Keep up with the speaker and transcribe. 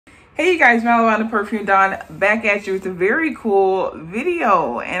Hey you guys, Vallivon The Perfume Don back at you with a very cool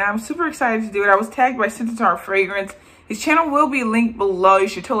video, and I'm super excited to do it. I was tagged by Scentitar Fragrance. His channel will be linked below. You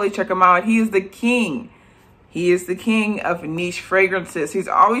should totally check him out. He is the king. He is the king of niche fragrances. He's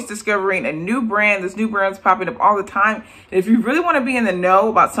always discovering a new brand. This new brand's popping up all the time. And if you really want to be in the know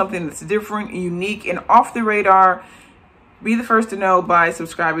about something that's different, unique, and off the radar, be the first to know by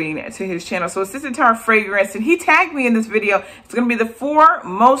subscribing to his channel. So it's Scentitar Fragrance, and he tagged me in this video. It's going to be the 4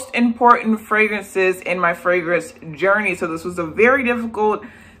 most important fragrances in my fragrance journey. So this was a very difficult,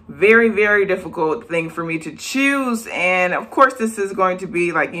 very difficult thing for me to choose. And of course, this is going to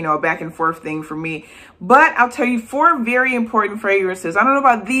be like, you know, a back and forth thing for me. But I'll tell you 4 very important fragrances. I don't know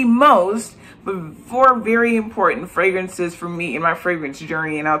about the most, but 4 very important fragrances for me in my fragrance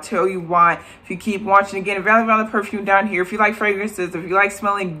journey, and I'll tell you why if you keep watching. Again, Vallivon The Perfume Don here. If you like fragrances, if you like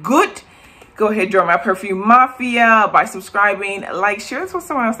smelling good, go ahead and join my Perfume Mafia by subscribing, like, share this with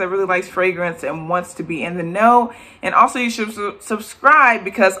someone else that really likes fragrance and wants to be in the know. And also you should subscribe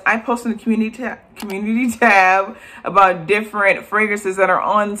because I post in the community tab about different fragrances that are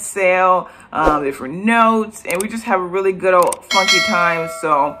on sale, different notes, and we just have a really good old funky time.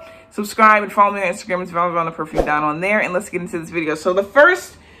 So subscribe and follow me on Instagram. It's Vallivon The Perfume Don on there. And let's get into this video. So the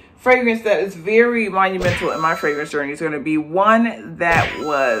first fragrance that is very monumental in my fragrance journey is going to be one that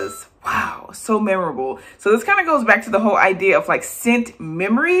was, wow, so memorable. So this kind of goes back to the whole idea of like scent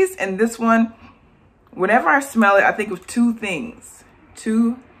memories. And this one, whenever I smell it, I think of 2 things.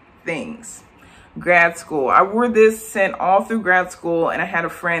 2 things. Grad school. I wore this scent all through grad school, and I had a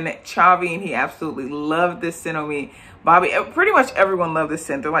friend, Chavi, and he absolutely loved this scent on me. Bobby, pretty much everyone loved this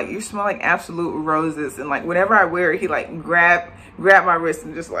scent. They're like, you smell like absolute roses. And like whenever I wear it, he like grab my wrist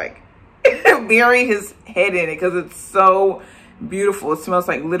and just like bury his head in it because it's so beautiful. It smells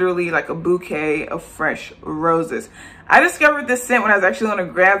like literally like a bouquet of fresh roses. I discovered this scent when I was actually on a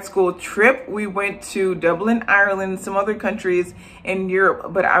grad school trip. We went to Dublin, Ireland, some other countries in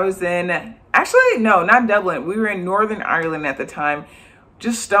Europe, but I was in, actually, no, not Dublin. We were in Northern Ireland at the time.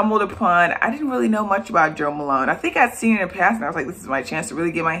 Just stumbled upon, I didn't really know much about Jo Malone. I think I'd seen it in the past, and I was like, this is my chance to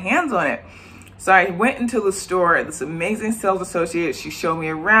really get my hands on it. So I went into the store, this amazing sales associate, she showed me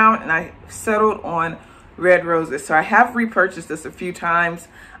around, and I settled on Red Roses. So I have repurchased this a few times.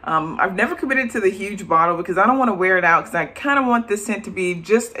 I've never committed to the huge bottle because I don't want to wear it out, because I kind of want this scent to be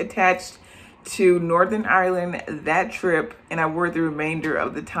just attached to Northern Ireland that trip, and I wore the remainder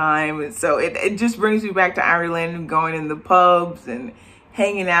of the time. And so it just brings me back to Ireland, going in the pubs and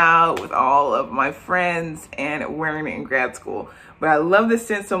hanging out with all of my friends and wearing it in grad school. But I love this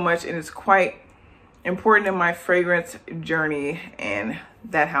scent so much, and it's quite important in my fragrance journey, and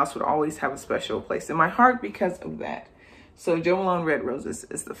that house would always have a special place in my heart because of that. So Jo Malone Red Roses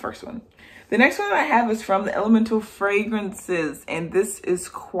is the first one. The next one that I have is from the Elemental Fragrances, and this is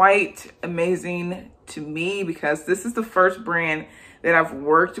quite amazing to me because this is the first brand that I've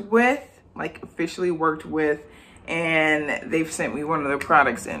worked with, like officially worked with, and they've sent me one of their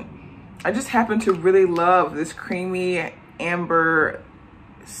products in. I just happen to really love this creamy amber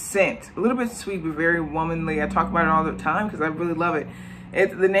scent. A little bit sweet, but very womanly. I talk about it all the time because I really love it.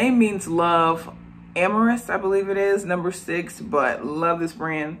 The name means love. Amourous, I believe it is, number 6, but love this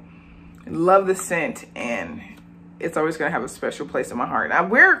brand. Love the scent, and it's always going to have a special place in my heart. I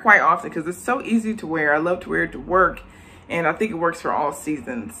wear it quite often because it's so easy to wear. I love to wear it to work, and I think it works for all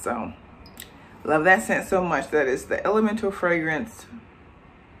seasons. So love that scent so much. That is the Elemental Fragrance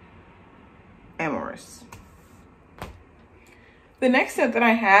Amourous. The next scent that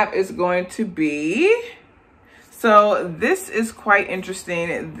I have is going to be, so this is quite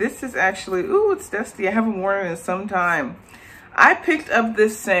interesting. This is actually, ooh, it's dusty. I haven't worn it in some time. I picked up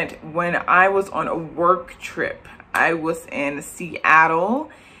this scent when I was on a work trip. I was in Seattle,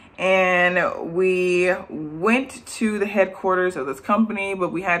 and we went to the headquarters of this company,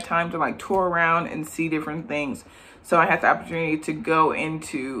 but we had time to like tour around and see different things. So I had the opportunity to go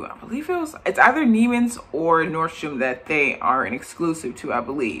into, I believe it's either Neiman's or Nordstrom that they are an exclusive to, I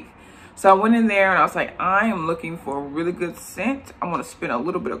believe. So I went in there and I was like, I am looking for a really good scent. I want to spend a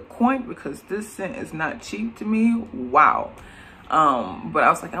little bit of coin because this scent is not cheap to me. Wow. But I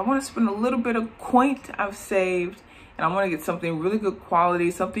was like, I want to spend a little bit of coin I've saved, and I want to get something really good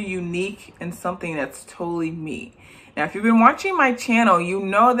quality, something unique, and something that's totally me. Now, if you've been watching my channel, you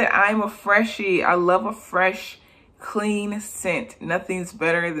know that I'm a freshie. I love a fresh, clean scent. Nothing's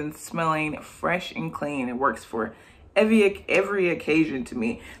better than smelling fresh and clean. It works for every occasion to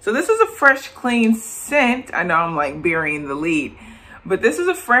me. So this is a fresh, clean scent. I know I'm like burying the lead, but this is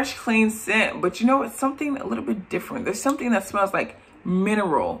a fresh, clean scent. But you know, it's something a little bit different. There's something that smells like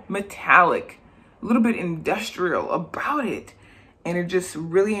mineral, metallic, a little bit industrial about it. and it just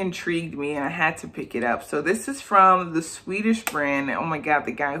really intrigued me, and I had to pick it up. So this is from the Swedish brand. Oh my God,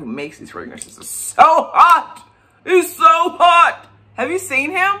 the guy who makes these fragrances is so hot. He's so hot. Have you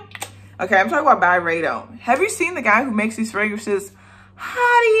seen him? Okay, I'm talking about Byredo. Have you seen the guy who makes these fragrances? Hottie,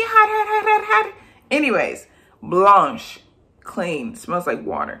 hot, hot, hot, hot, hot. Anyways, Blanche, clean, smells like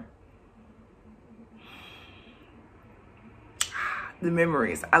water. The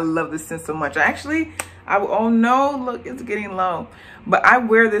memories. I love this scent so much. Oh no, look, it's getting low. But I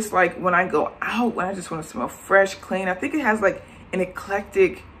wear this like when I go out, when I just want to smell fresh, clean. I think it has like an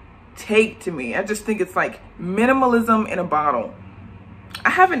eclectic take to me. I just think it's like minimalism in a bottle. I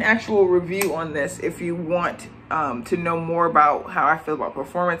have an actual review on this if you want to know more about how I feel about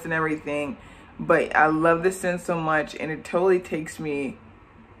performance and everything. But I love this scent so much, and it totally takes me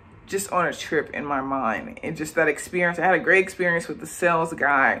just on a trip in my mind. And just that experience, I had a great experience with the sales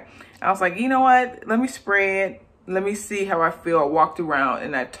guy. I was like, you know what, let me spray it, let me see how I feel. I walked around,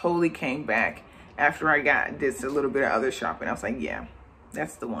 and I totally came back after I did a little bit of other shopping. I was like, yeah,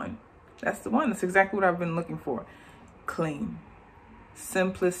 that's the one. That's the one. That's exactly what I've been looking for. Clean,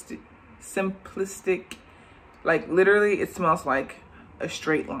 simplistic, like literally it smells like a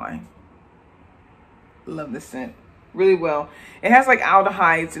straight line. Love this scent really well. It has like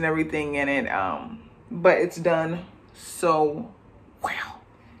aldehydes and everything in it, but it's done so well.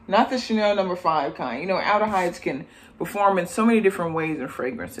 Not the Chanel No. 5 kind. You know, aldehydes can perform in so many different ways in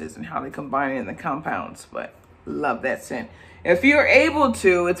fragrances and how they combine it in the compounds, but love that scent. If you're able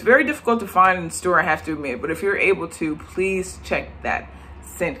to, it's very difficult to find in the store, I have to admit, but if you're able to, please check that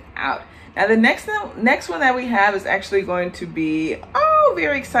scent out. Now the next one that we have is actually going to be, oh,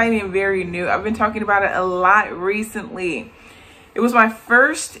 very exciting and very new. I've been talking about it a lot recently. It was my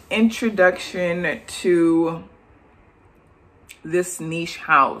first introduction to this niche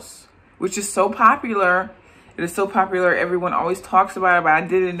house, which is so popular. It is so popular. Everyone always talks about it, but I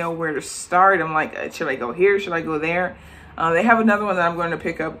didn't know where to start. I'm like, should I go here? Should I go there? They have another one that I'm going to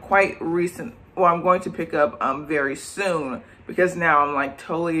pick up I'm going to pick up very soon, because now I'm like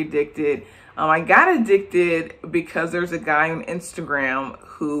totally addicted. I got addicted because there's a guy on Instagram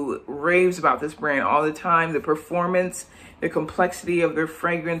who raves about this brand all the time. The performance, the complexity of their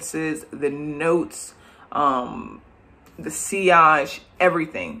fragrances, the notes, the sillage,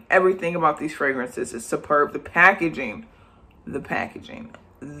 everything about these fragrances is superb. The packaging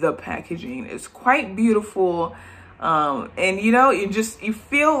is quite beautiful. And you know, you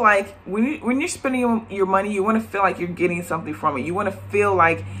feel like when you're spending your money, you want to feel like you're getting something from it. You want to feel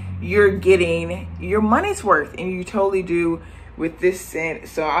like you're getting your money's worth, and you totally do with this scent.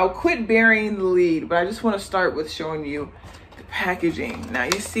 So I'll quit burying the lead, but I just want to start with showing you the packaging. Now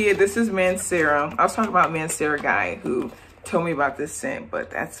you see it, this is Mancera. I was talking about Mancera guy who told me about this scent, but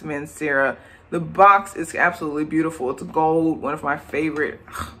that's Mancera. The box is absolutely beautiful. It's gold, one of my favorite.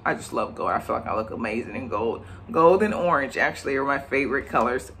 I just love gold. I feel like I look amazing in gold. Gold and orange actually are my favorite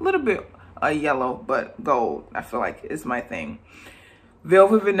colors. A little bit yellow, but gold I feel like is my thing.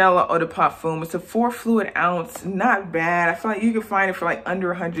 Velvet Vanilla Eau de Parfum. It's a 4 fluid ounce. Not bad. I feel like you can find it for like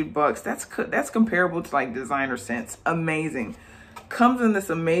under $100. That's comparable to like designer scents. Amazing. Comes in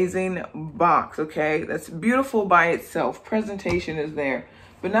this amazing box, okay? That's beautiful by itself. Presentation is there.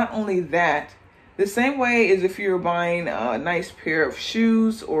 But not only that, the same way as if you're buying a nice pair of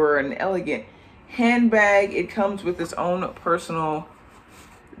shoes or an elegant handbag, it comes with its own personal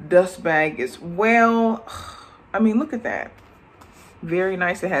dust bag as well. I mean, look at that. Very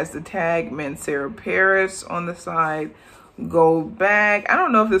nice. It has the tag Mancera Paris on the side. Gold bag. I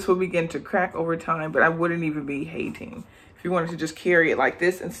don't know if this will begin to crack over time, but I wouldn't even be hating if you wanted to just carry it like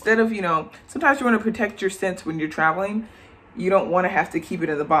this. Instead of, you know, sometimes you want to protect your scents when you're traveling. You don't want to have to keep it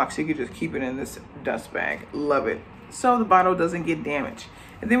in the box. You could just keep it in this dust bag. Love it. So the bottle doesn't get damaged.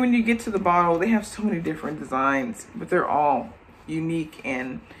 And then when you get to the bottle, they have so many different designs, but they're all unique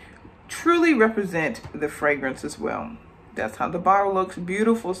and truly represent the fragrance as well. That's how the bottle looks.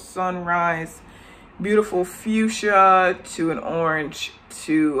 Beautiful sunrise, beautiful fuchsia to an orange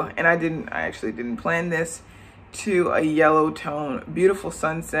to, and I actually didn't plan this, to a yellow tone. Beautiful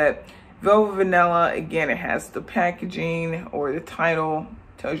sunset. Velvet Vanilla, again, it has the packaging or the title,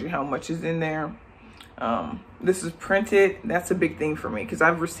 tells you how much is in there. This is printed. That's a big thing for me because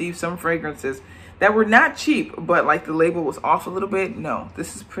I've received some fragrances that were not cheap, but like the label was off a little bit. No,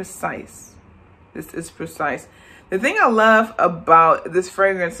 this is precise. This is precise. The thing I love about this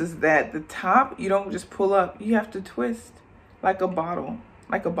fragrance is that the top, you don't just pull up, you have to twist like a bottle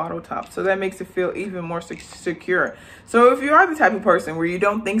top. So that makes it feel even more secure. So if you are the type of person where you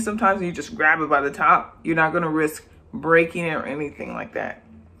don't think sometimes and you just grab it by the top, you're not gonna risk breaking it or anything like that.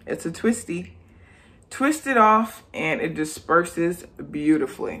 It's a twisty twist it off and it disperses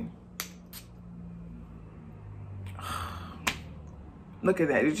beautifully. Look at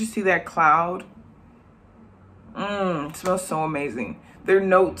that. Did you see that cloud? It smells so amazing. Their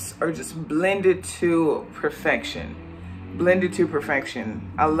notes are just blended to perfection. Blended to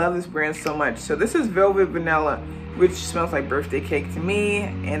perfection. I love this brand so much. So this is Velvet Vanilla, which smells like birthday cake to me.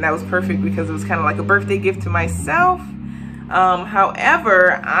 And that was perfect because it was kind of like a birthday gift to myself.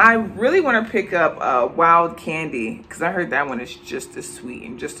 However, I really want to pick up Wild Candy because I heard that one is just as sweet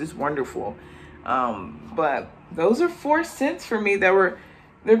and just as wonderful. But those are 4 scents for me that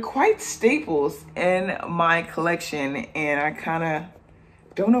they're quite staples in my collection, and I kind of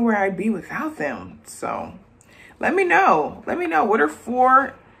don't know where I'd be without them. So let me know. Let me know what are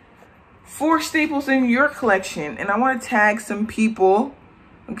four staples in your collection, and I want to tag some people.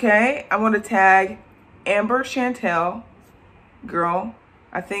 Okay, I want to tag Amber Chantel. Girl,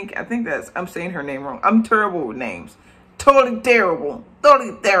 I think that's, I'm saying her name wrong. I'm terrible with names. Totally terrible.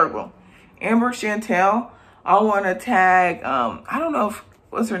 Totally terrible. Amber Chantel. I want to tag, I don't know if,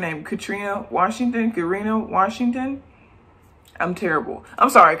 what's her name? Karina Washington? I'm terrible.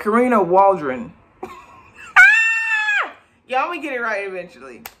 I'm sorry, Karina Waldron. Y'all will get it right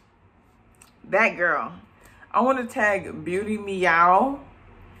eventually. That girl. I want to tag Beauty Meow.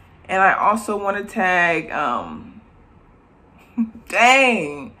 And I also want to tag,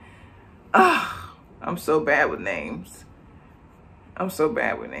 dang. I'm so bad with names. I'm so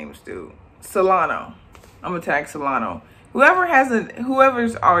bad with names, dude. Solano. I'm gonna tag Solano.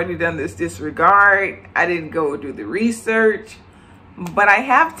 Whoever's already done this, disregard. I didn't go do the research, but I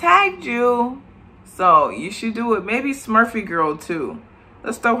have tagged you. So you should do it. Maybe Smurfy Girl too.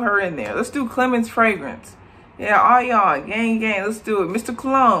 Let's throw her in there. Let's do Clemens Fragrance. Yeah, all y'all, gang, let's do it. Mr.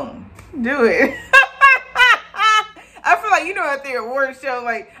 Cologne, do it. I feel like, you know, at the award show,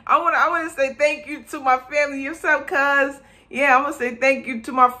 like, I want to say thank you to my family. Yourself, cuz. Yeah, I'm going to say thank you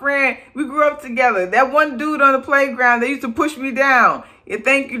to my friend. We grew up together. That one dude on the playground that used to push me down. Yeah,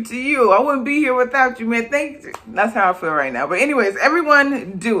 thank you to you. I wouldn't be here without you, man. Thank you. That's how I feel right now. But anyways,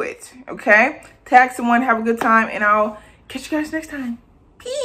 everyone do it, okay? Tag someone, have a good time, and I'll catch you guys next time.